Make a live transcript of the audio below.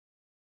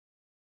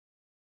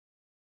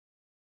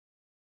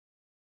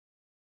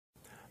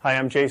Hi,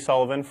 I'm Jay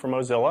Sullivan from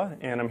Mozilla,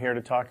 and I'm here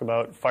to talk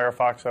about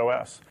Firefox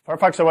OS.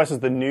 Firefox OS is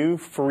the new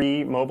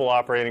free mobile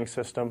operating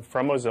system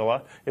from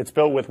Mozilla. It's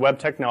built with web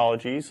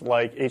technologies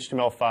like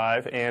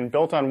HTML5 and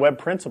built on web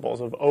principles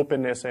of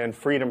openness and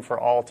freedom for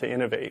all to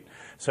innovate.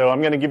 So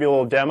I'm going to give you a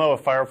little demo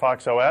of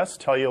Firefox OS,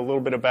 tell you a little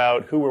bit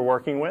about who we're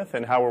working with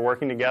and how we're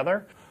working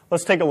together.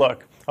 Let's take a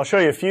look. I'll show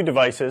you a few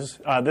devices.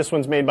 This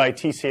one's made by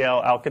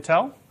TCL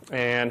Alcatel,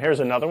 and here's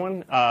another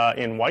one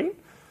in white.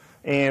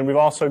 And we've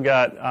also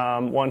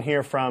got one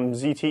here from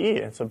ZTE.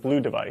 It's a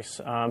blue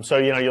device. So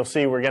you'll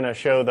see we're going to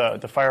show the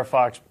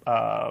Firefox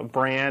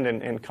brand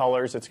and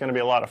colors. It's going to be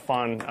a lot of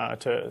fun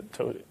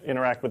to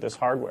interact with this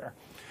hardware.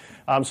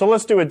 So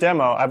let's do a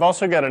demo. I've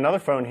also got another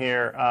phone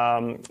here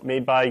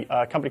made by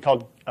a company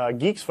called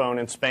Geeks Phone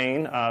in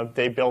Spain.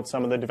 They built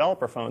some of the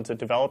developer phones that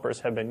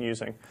developers have been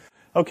using.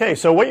 Okay,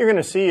 so what you're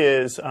going to see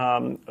is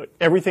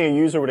everything a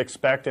user would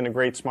expect in a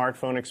great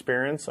smartphone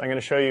experience. I'm going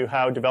to show you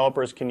how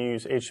developers can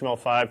use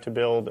HTML5 to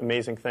build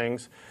amazing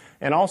things,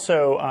 and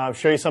also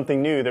show you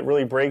something new that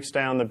really breaks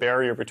down the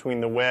barrier between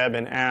the web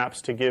and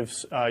apps to give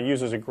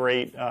users a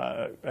great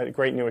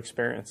new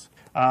experience.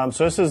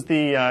 So this is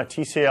the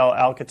TCL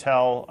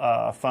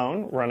Alcatel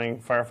phone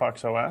running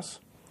Firefox OS.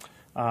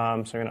 So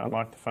I'm going to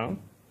unlock the phone.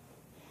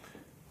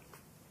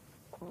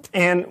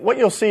 And what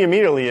you'll see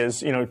immediately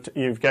is,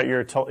 you've got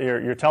your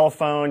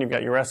telephone, you've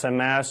got your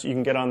SMS, you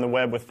can get on the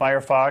web with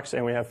Firefox,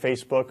 and we have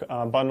Facebook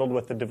bundled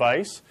with the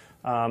device.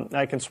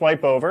 I can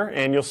swipe over,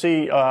 and you'll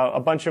see a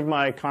bunch of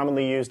my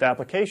commonly used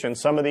applications.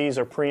 Some of these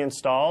are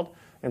pre-installed,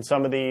 and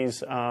some of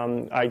these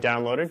I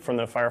downloaded from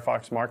the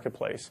Firefox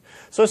Marketplace.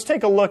 So let's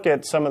take a look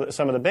at some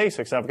of the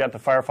basics. I've got the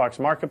Firefox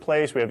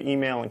Marketplace. We have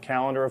email and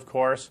calendar, of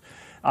course.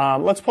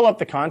 Let's pull up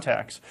the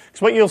contacts.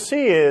 Because what you'll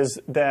see is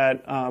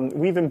that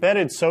we've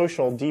embedded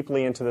social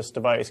deeply into this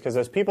device, because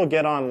as people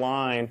get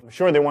online,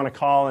 sure, they want to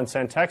call and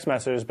send text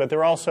messages, but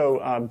they're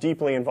also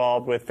deeply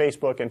involved with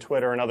Facebook and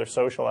Twitter and other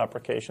social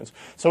applications.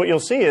 So what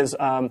you'll see is,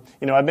 I've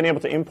been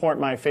able to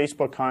import my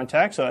Facebook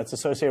contact, so that's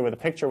associated with a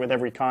picture with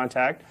every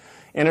contact.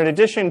 And in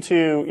addition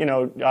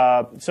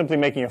to simply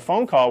making a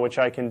phone call, which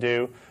I can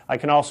do, I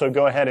can also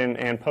go ahead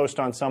and post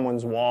on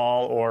someone's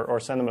wall or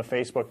send them a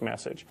Facebook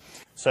message.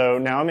 So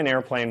now I'm in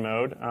airplane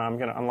mode. I'm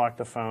going to unlock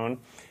the phone.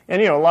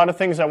 And a lot of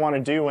things I want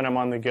to do when I'm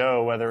on the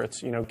go, whether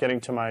it's getting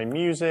to my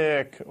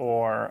music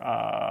or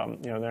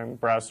then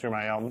browse through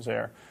my albums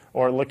there,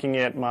 or looking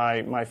at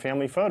my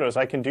family photos,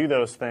 I can do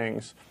those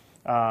things.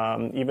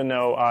 Even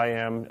though I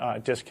am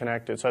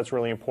disconnected, so that's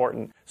really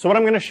important. So what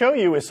I'm going to show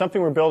you is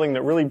something we're building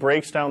that really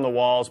breaks down the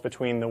walls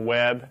between the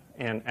web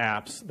and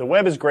apps. The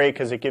web is great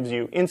because it gives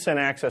you instant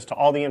access to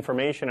all the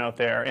information out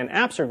there, and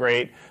apps are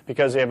great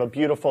because they have a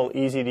beautiful,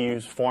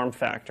 easy-to-use form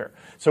factor.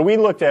 So we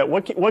looked at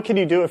what can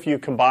you do if you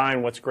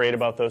combine what's great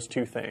about those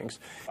two things.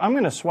 I'm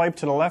going to swipe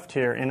to the left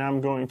here, and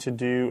I'm going to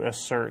do a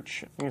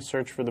search. I'm going to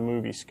search for the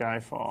movie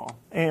Skyfall.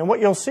 And what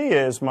you'll see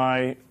is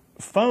my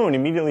phone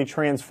immediately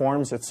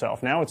transforms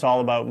itself. Now it's all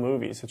about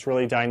movies. It's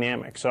really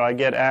dynamic. So I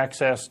get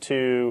access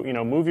to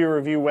movie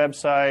review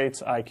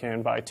websites. I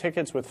can buy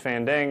tickets with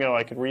Fandango.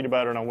 I could read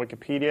about it on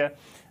Wikipedia,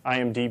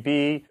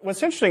 IMDb.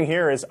 What's interesting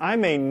here is I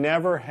may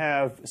never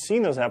have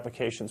seen those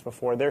applications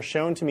before. They're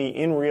shown to me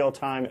in real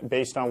time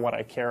based on what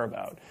I care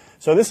about.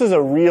 So this is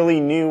a really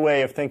new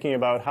way of thinking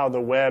about how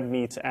the web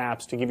meets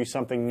apps to give you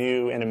something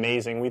new and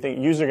amazing. We think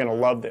users are going to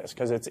love this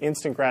because it's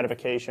instant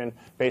gratification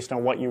based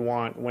on what you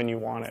want when you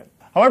want it.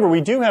 However,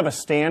 we do have a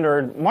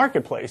standard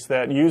marketplace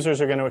that users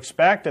are going to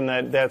expect, and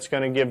that's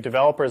going to give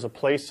developers a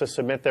place to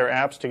submit their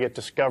apps to get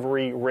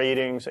discovery,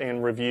 ratings,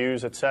 and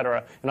reviews,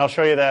 etc. And I'll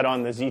show you that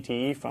on the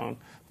ZTE phone.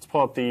 Let's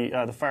pull up the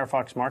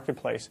Firefox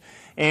Marketplace.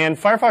 And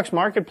Firefox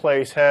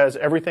Marketplace has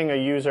everything a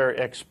user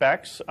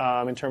expects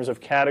in terms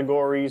of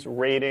categories,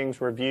 ratings,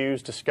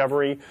 reviews,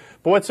 discovery.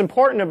 But what's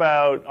important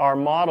about our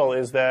model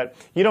is that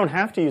you don't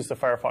have to use the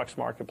Firefox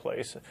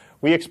Marketplace.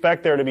 We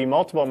expect there to be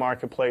multiple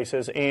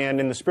marketplaces, and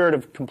in the spirit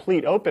of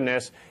complete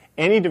openness,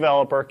 any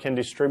developer can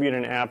distribute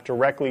an app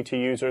directly to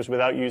users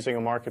without using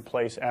a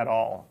marketplace at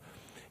all.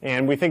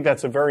 And we think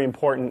that's a very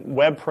important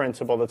web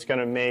principle that's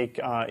going to make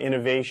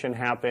innovation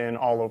happen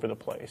all over the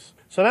place.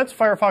 So that's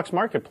Firefox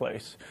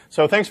Marketplace.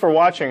 So thanks for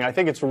watching. I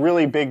think it's a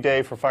really big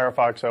day for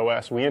Firefox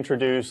OS. We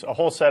introduce a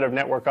whole set of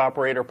network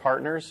operator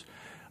partners,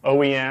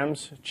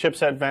 OEMs,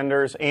 chipset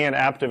vendors, and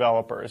app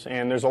developers.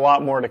 And there's a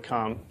lot more to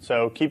come.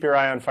 So keep your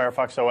eye on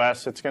Firefox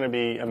OS. It's going to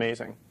be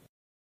amazing.